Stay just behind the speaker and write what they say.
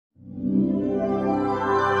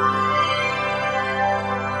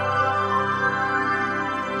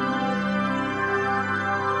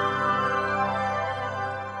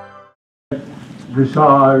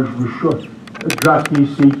dressage, the jockey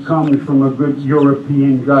seat comes from a good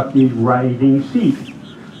European jockey's riding seat.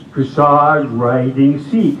 Dressage, riding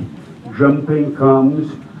seat. Jumping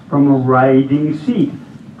comes from a riding seat.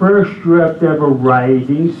 First you have to have a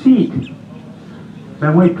riding seat.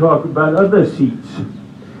 Then we talk about other seats.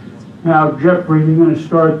 Now, Jeffrey, you're going to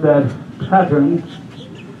start that pattern.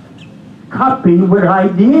 Copy what I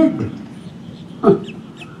did.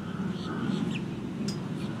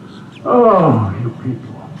 Oh, you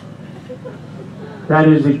people. That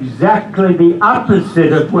is exactly the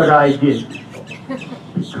opposite of what I did.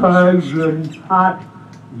 Because you're not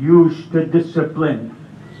used to discipline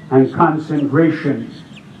and concentration.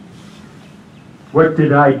 What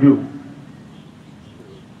did I do?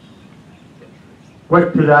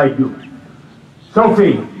 What did I do?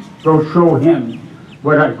 Sophie, go show him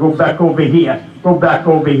what I go back over here. Go back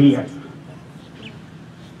over here.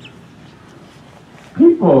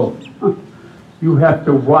 People, you have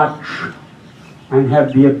to watch and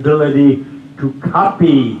have the ability to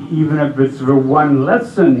copy, even if it's for one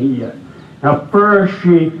lesson here. Now first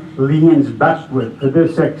she leans backward for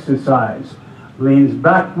this exercise. Leans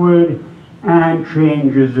backward and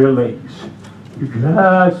changes her legs.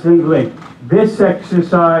 Just in legs. This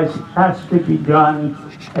exercise has to be done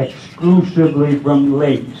exclusively from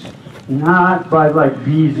legs, not by, like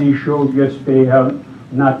Beezy showed yesterday, how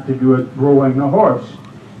not to do it throwing a horse.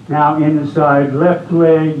 Now inside left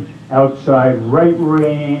leg, outside right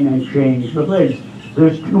rein, and change the legs.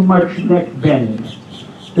 There's too much neck bend.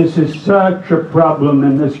 This is such a problem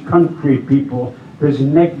in this country, people. There's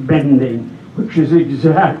neck bending, which is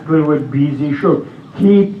exactly what Beezy showed.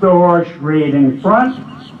 Keep the horse straight in front,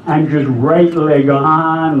 and just right leg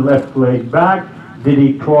on, left leg back. Did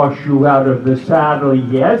he toss you out of the saddle?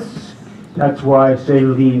 Yes. That's why I say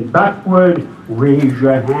lean backward, raise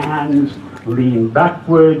your hands, lean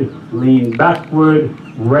backward,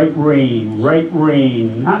 right rein,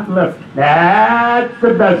 not left. That's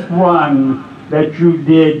the best one that you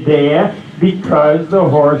did there, because the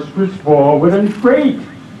horse was forward and straight,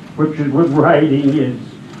 which is what riding is,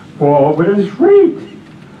 forward and straight.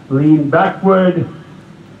 Lean backward,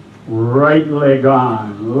 right leg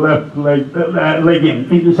on, left leg, leg in,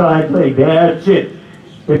 inside leg, that's it.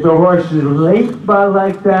 If the horse is late by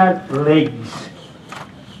like that, legs,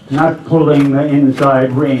 not pulling the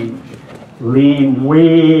inside rein. Lean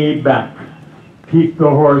way back. Keep the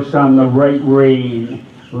horse on the right rein,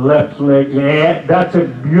 left leg, that's a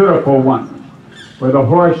beautiful one. Where the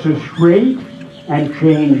horse is straight and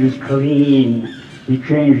changes clean. He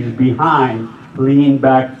changes behind. Lean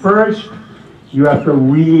back first. You have to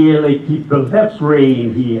really keep the left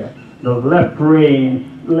rein here. The left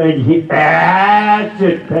rein, leg here. That's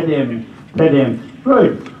it. Pet him. Pet him.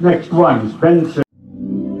 Good. Next one, Spencer.